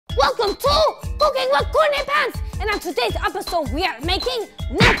Welcome to Cooking with Courtney Pants, and on today's episode we are making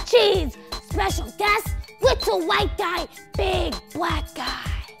nut cheese. Special guest, little white guy, big black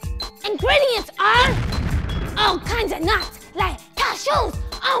guy. Ingredients are all kinds of nuts like cashews,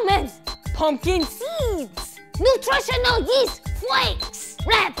 almonds, pumpkin seeds, nutritional yeast flakes,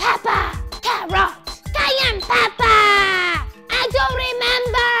 red pepper, carrots, cayenne pepper. I don't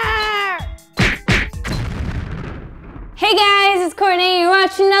remember. Hey guys, it's Courtney. You're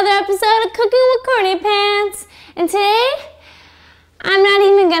watching another episode of Cooking with Courtney Pants. And today,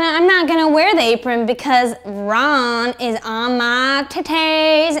 I'm not gonna wear the apron because Ron is on my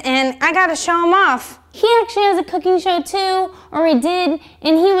titties and I gotta show him off. He actually has a cooking show too, or he did,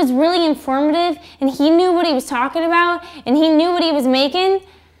 and he was really informative and he knew what he was talking about and he knew what he was making.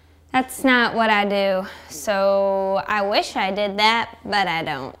 That's not what I do, so I wish I did that, but I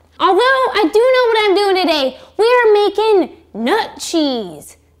don't. Although I do know what I'm doing today. We are making nut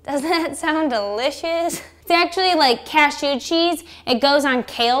cheese. Doesn't that sound delicious? It's actually like cashew cheese. It goes on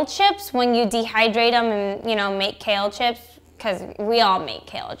kale chips when you dehydrate them and, you know, make kale chips, because we all make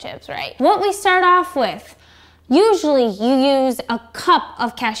kale chips, right? What we start off with, usually you use a cup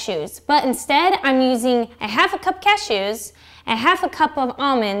of cashews, but instead I'm using a half a cup cashews, a half a cup of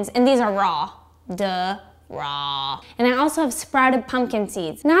almonds, and these are raw. Duh. Raw. And I also have sprouted pumpkin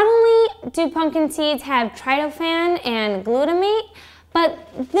seeds. Not only do pumpkin seeds have tryptophan and glutamate, but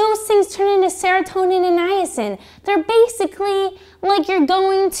those things turn into serotonin and niacin. They're basically like you're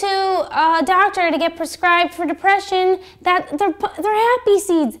going to a doctor to get prescribed for depression. They're happy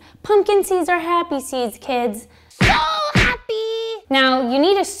seeds. Pumpkin seeds are happy seeds, kids. So happy! Now, you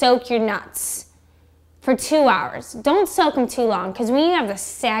need to soak your nuts for 2 hours. Don't soak them too long, because when you have the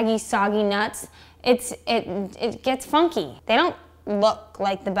saggy, soggy nuts, it gets funky. They don't look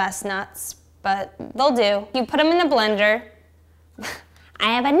like the best nuts, but they'll do. You put them in the blender.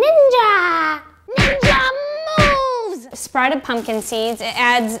 I have a ninja moves! Sprouted pumpkin seeds, it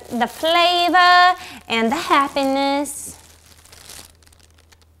adds the flavor and the happiness.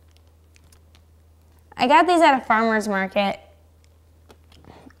 I got these at a farmer's market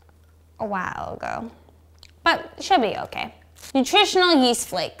a while ago, but it should be okay. Nutritional yeast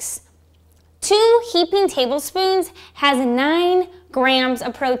flakes. 2 heaping tablespoons has 9 grams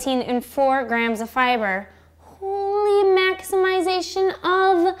of protein and 4 grams of fiber. Holy maximization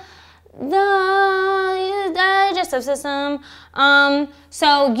of the digestive system.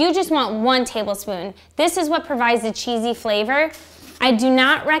 So you just want 1 tablespoon. This is what provides the cheesy flavor. I do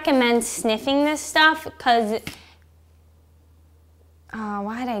not recommend sniffing this stuff because,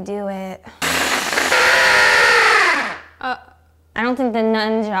 why'd I do it? I don't think the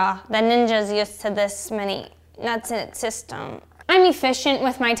ninja's used to this many nuts in its system. I'm efficient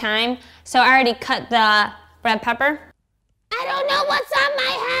with my time, so I already cut the red pepper. I don't know what's on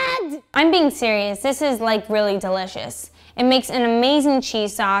my head! I'm being serious, this is like really delicious. It makes an amazing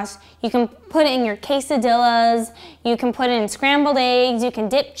cheese sauce. You can put it in your quesadillas, you can put it in scrambled eggs, you can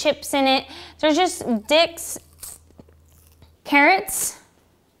dip chips in it. There's just dicks, carrots.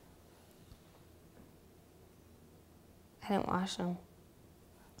 I didn't wash them.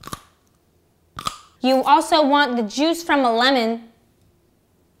 You also want the juice from a lemon.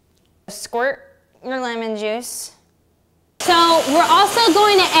 Squirt your lemon juice. So we're also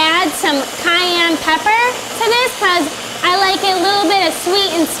going to add some cayenne pepper to this because I like it a little bit of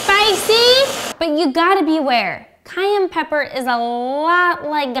sweet and spicy. But you gotta beware. Cayenne pepper is a lot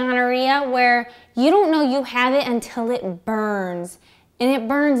like gonorrhea where you don't know you have it until it burns. And it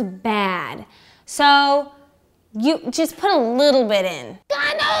burns bad. So you just put a little bit in.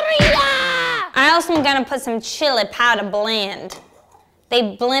 Gonorrhea! I also am gonna put some chili powder blend.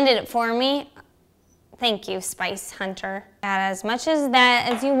 They blended it for me. Thank you, Spice Hunter. Add as much as that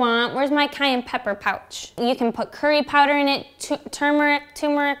as you want. Where's my cayenne pepper pouch? You can put curry powder in it,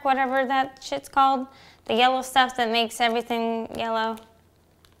 turmeric, whatever that shit's called. The yellow stuff that makes everything yellow.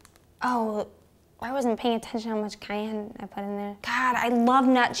 Oh, I wasn't paying attention how much cayenne I put in there. God, I love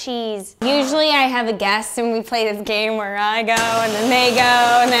nut cheese. Usually I have a guest and we play this game where I go and then they go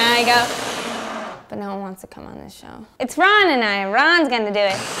and then I go. But no one wants to come on this show. It's Ron and I. Ron's gonna do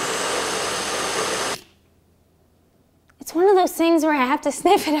it. It's one of those things where I have to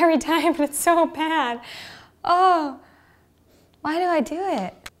sniff it every time and it's so bad. Oh, why do I do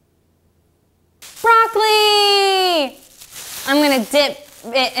it? Broccoli! I'm gonna dip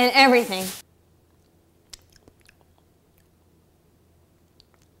it in everything.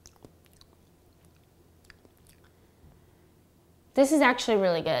 This is actually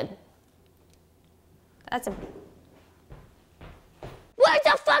really good. That's a... Where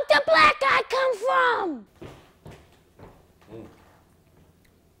the fuck did black guy come from?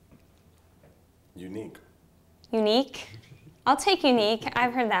 Unique. Unique? I'll take unique.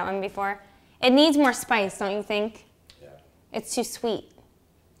 I've heard that one before. It needs more spice, don't you think? Yeah. It's too sweet.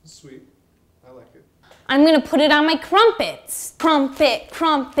 It's sweet. I like it. I'm gonna put it on my crumpets. Crumpet,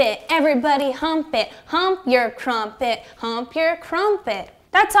 crumpet, everybody hump it. Hump your crumpet, hump your crumpet.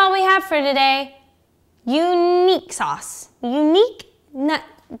 That's all we have for today. Unique sauce. Unique nut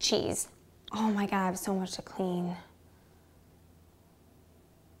cheese. Oh my God, I have so much to clean.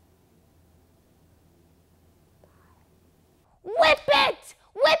 Whip it!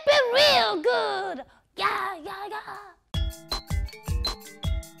 Whip it real good!